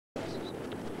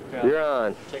You're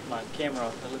on. Take my camera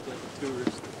off. I look like a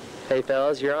tourist. Hey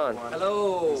fellas, you're on.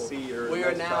 Hello. We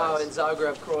are now in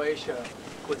Zagreb, Croatia,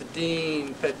 with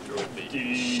Dean Petrovic.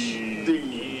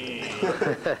 Dean.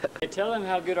 Hey, tell them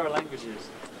how good our language is.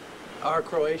 Our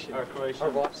Croatian. Our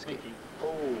Croatian. Our speaking.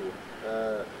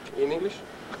 Oh, in English?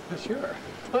 Sure.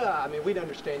 Well, I mean, we'd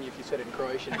understand you if you said it in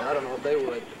Croatian, but I don't know if they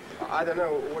would. I don't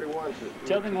know what do you want.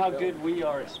 Tell them how good we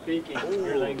are at speaking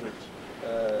your language.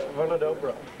 Vrlo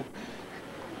dobro.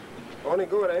 Oni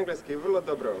govore engleski vrlo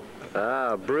dobro.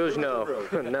 Ah, Brujno.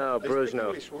 No,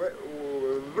 Brujno.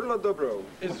 Vrlo dobro.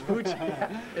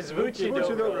 Zvuči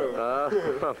dobro.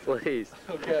 Oh, please.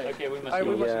 Okay. Okay, we must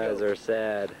You go. guys are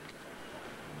sad.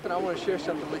 And I want to share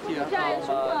something with you.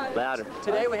 Louder.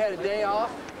 Today we had a day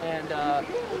off, and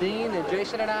Dean and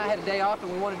Jason and I had a day off,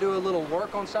 and we want to do a little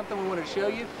work on something we wanted to show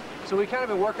you. So we kind of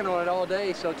been working on it all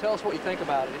day, so tell us what you think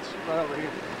about it. It's right over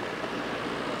here.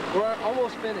 We're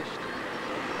almost finished.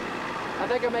 I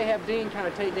think I may have Dean kind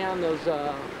of take down those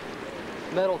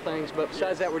metal things, but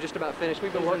besides that, we're just about finished.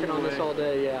 We've been working on this all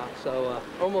day, yeah, so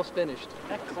almost finished.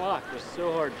 That clock was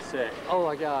so hard to set. Oh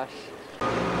my gosh.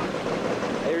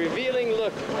 A revealing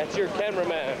look at your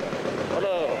cameraman.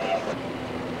 Hello.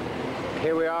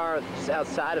 Here we are just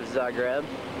outside of Zagreb.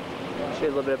 I'll show you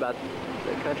a little bit about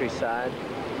the countryside.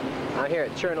 I'm here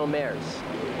at Cherno Mers,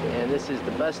 and this is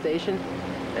the bus station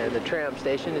and the tram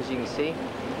station, as you can see.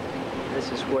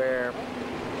 This is where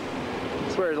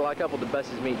a couple of the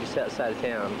buses meet just outside of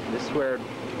town. This is where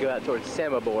you go out towards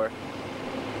Samobor,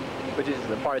 which is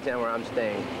the part of town where I'm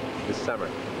staying this summer.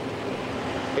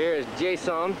 Here is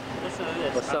Jason Listen to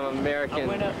this. with some American I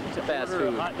went up to fast order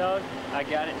food. a hot dog. I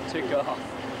got it and took off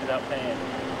without paying.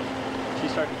 She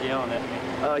started yelling at me.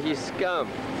 Oh, you scum.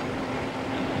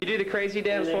 You do the crazy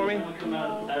dance for me?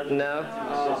 No?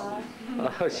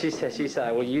 Oh, she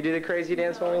said, will you do the crazy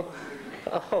dance for me?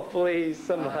 Oh, please,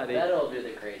 somebody. That'll do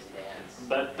the crazy dance.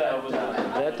 But that was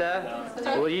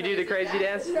Will you do the crazy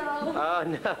dance? Oh,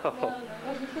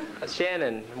 no.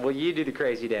 Shannon, will you do the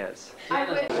crazy dance?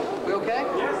 We okay?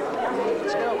 Yes.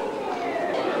 Let's go.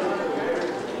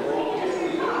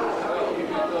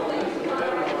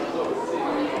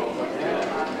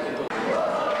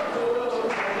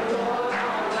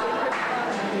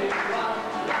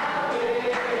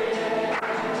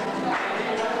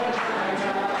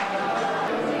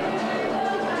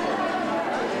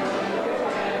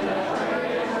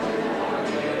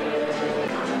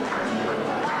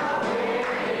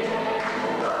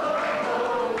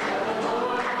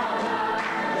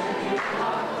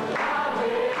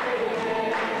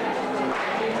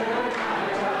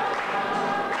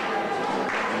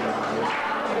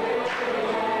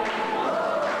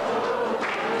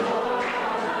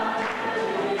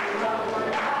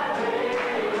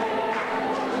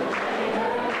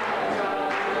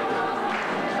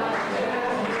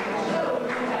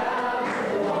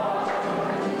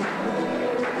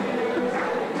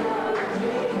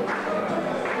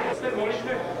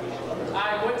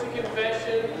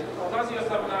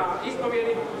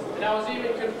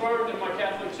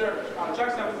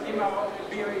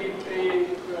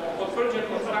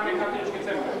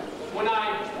 When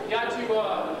I got to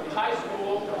high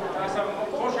school,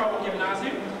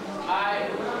 I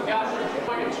got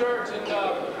to church and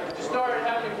started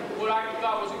having what I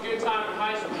thought was a good time in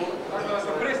high school.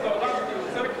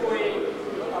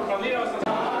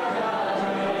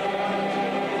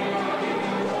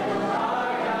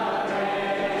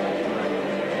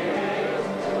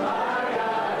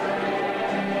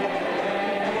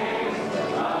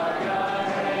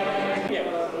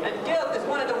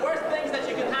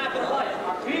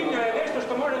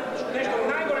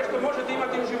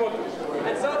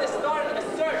 And so this started a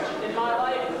search in my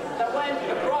life that went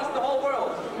across the whole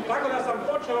world. Tako da sam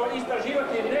počeo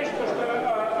istraživati nešto što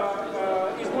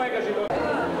iz mojega života.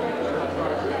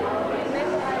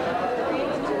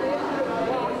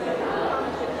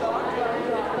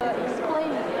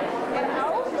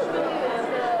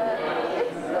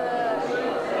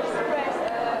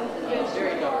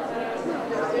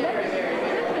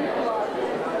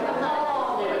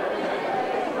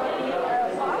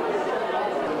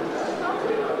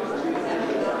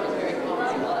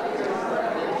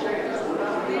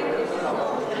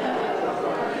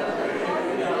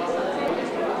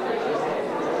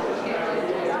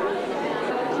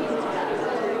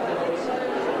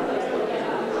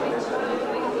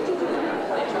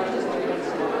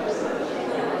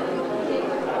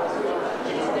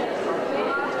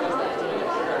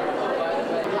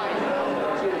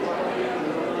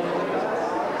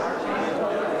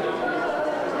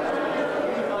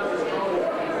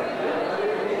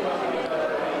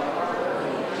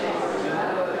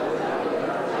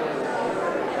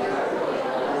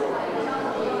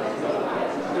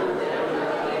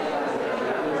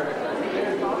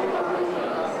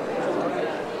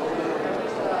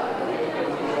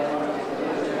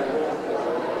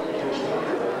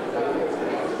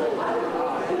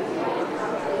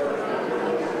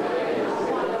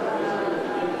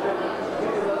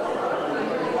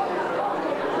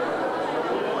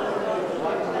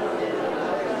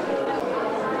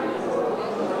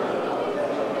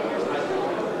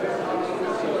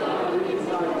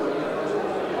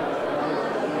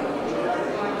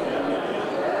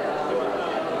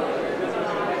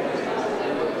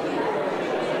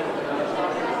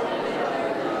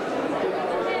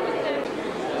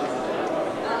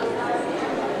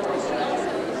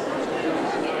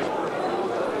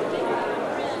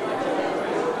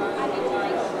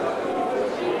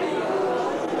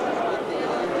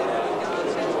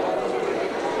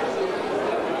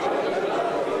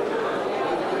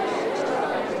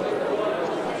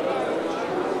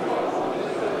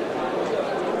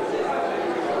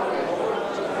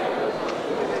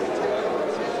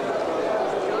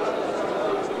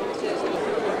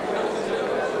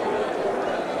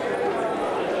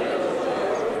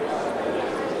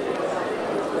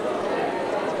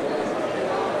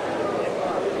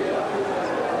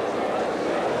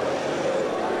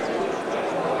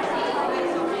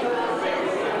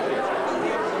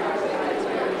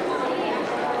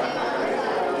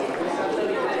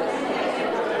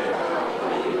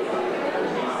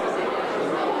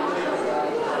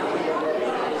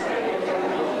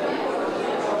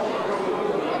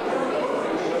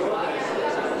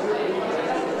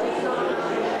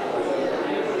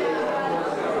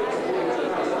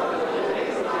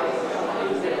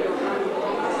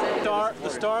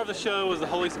 star of the show was the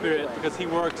Holy Spirit because he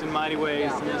worked in mighty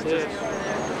ways. And it's just,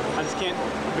 I just can't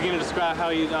begin to describe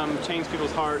how he changed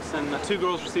people's hearts. And 2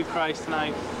 girls received Christ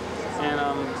tonight. And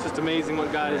it's just amazing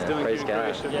what God is doing Praise through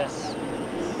God. Croatia. Yes.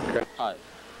 Hi,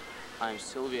 I'm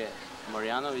Silvije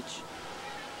Marjanović.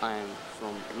 I'm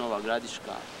from Nova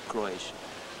Gradiška, Croatia.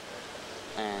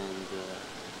 And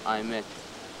I met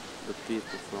the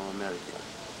people from America.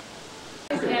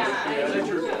 I'm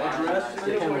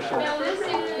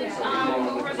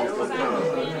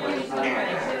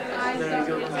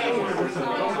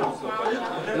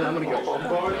gonna go.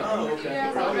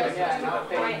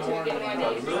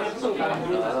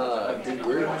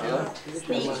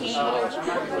 Sneaking.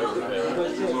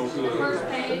 First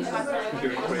page, my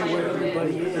Where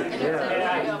everybody is.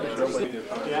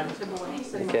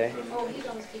 Okay.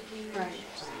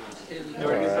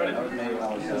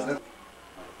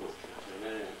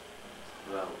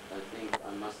 Well, I think I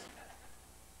must.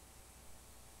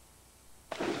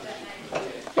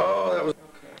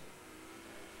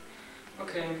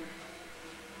 Okay.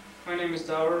 My name is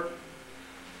Davor.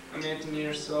 I'm 18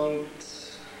 years old.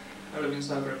 I live in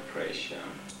Zagreb, Croatia.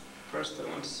 First I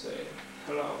want to say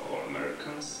hello all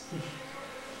Americans.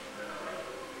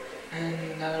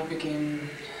 And I will begin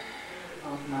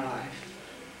about my life.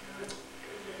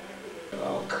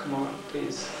 Oh, come on,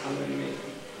 please, come with me.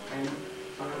 I'm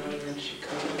finally when she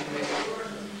comes with me.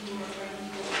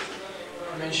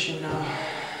 When she now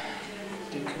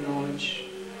take knowledge.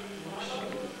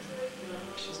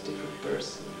 She's a different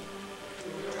person.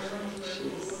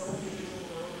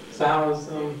 So how has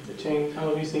the change? How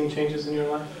have you seen changes in your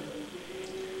life?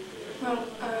 Well,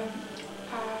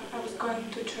 I was going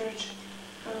to church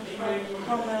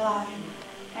for my life,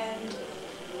 and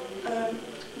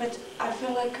but I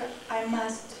feel like I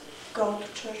must go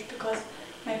to church because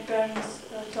my parents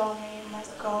told me I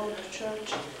must go to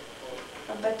church,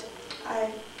 but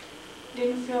I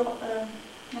didn't feel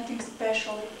nothing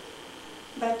special.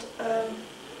 But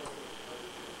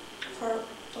for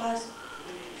last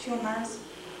few months,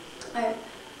 I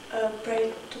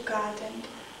prayed to God and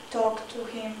talked to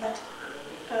Him, but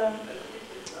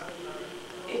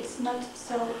it's not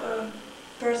so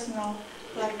personal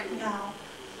like now,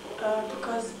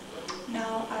 because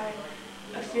now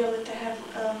I feel that I have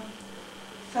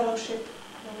fellowship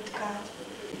with God.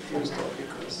 Confused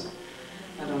because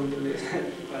I don't believe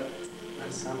it, but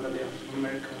when somebody of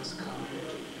Americans come,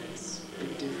 it's a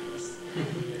big difference.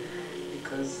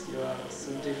 Because you are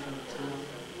so different.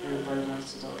 Everybody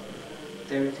wants to talk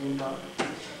everything about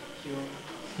you.